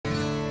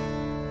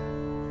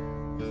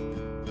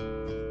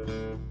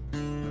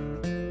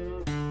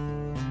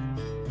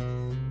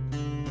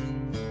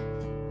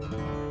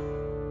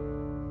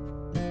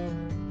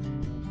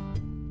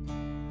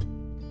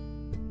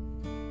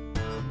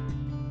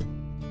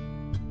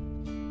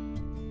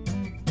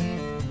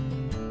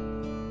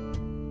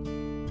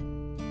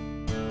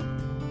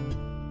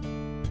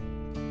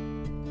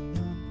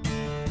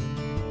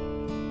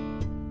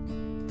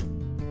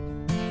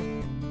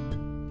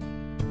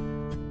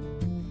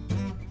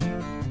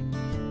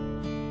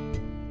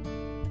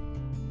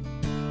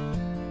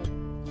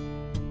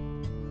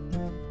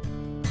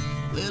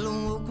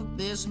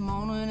this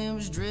morning it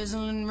was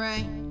drizzling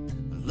rain.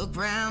 Look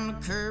round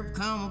the curb,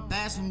 come a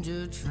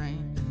passenger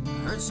train.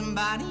 Heard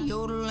somebody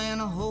yodel and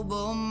a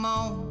hobo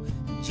moan.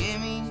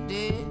 Jimmy's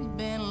dead, he's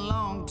been a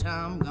long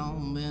time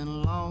gone, been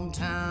a long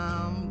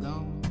time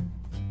gone.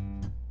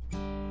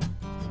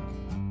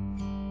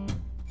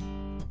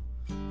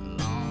 A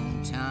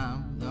long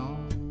time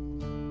gone.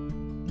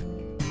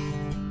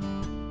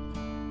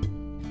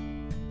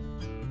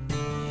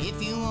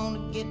 If you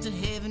wanna get to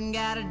heaven,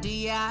 got a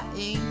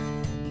DIA.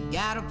 You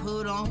gotta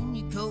put on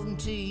your coat and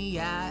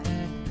TIA.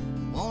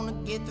 Wanna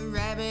get the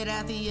rabbit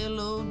at the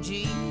LOG,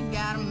 you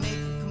gotta make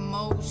a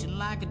commotion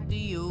like a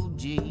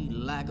DOG,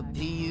 like a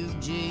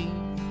PUG.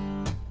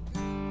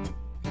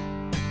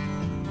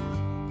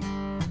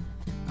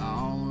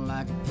 Oh,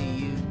 like a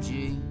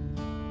PUG.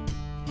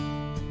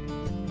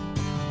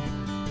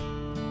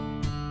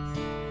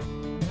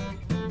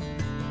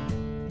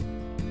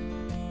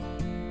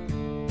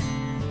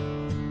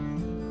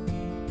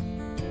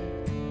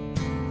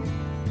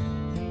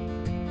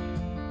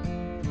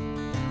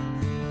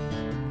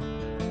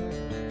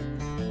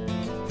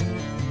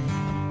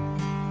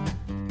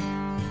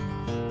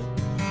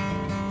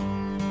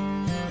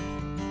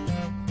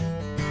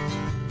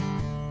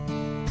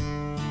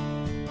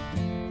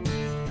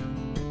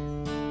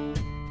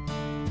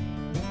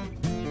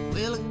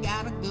 Well, I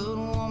got a good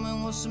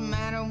woman, what's the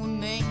matter with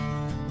me?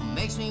 What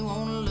makes me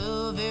wanna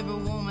love every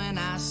woman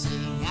I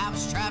see? I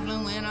was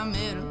traveling when I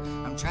met her,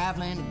 I'm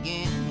traveling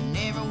again. And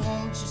every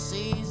woman she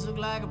sees look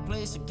like a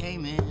place I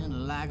came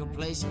in, like a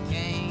place I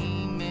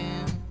came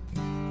in.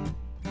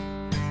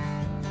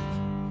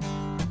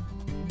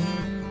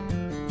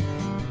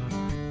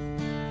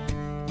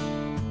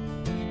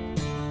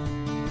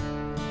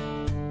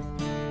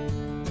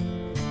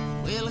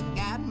 Well, I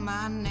got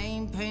my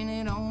name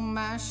painted on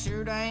my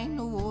shirt. I ain't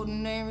no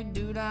ordinary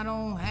dude, I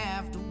don't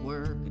have to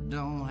work, I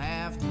don't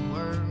have to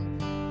work.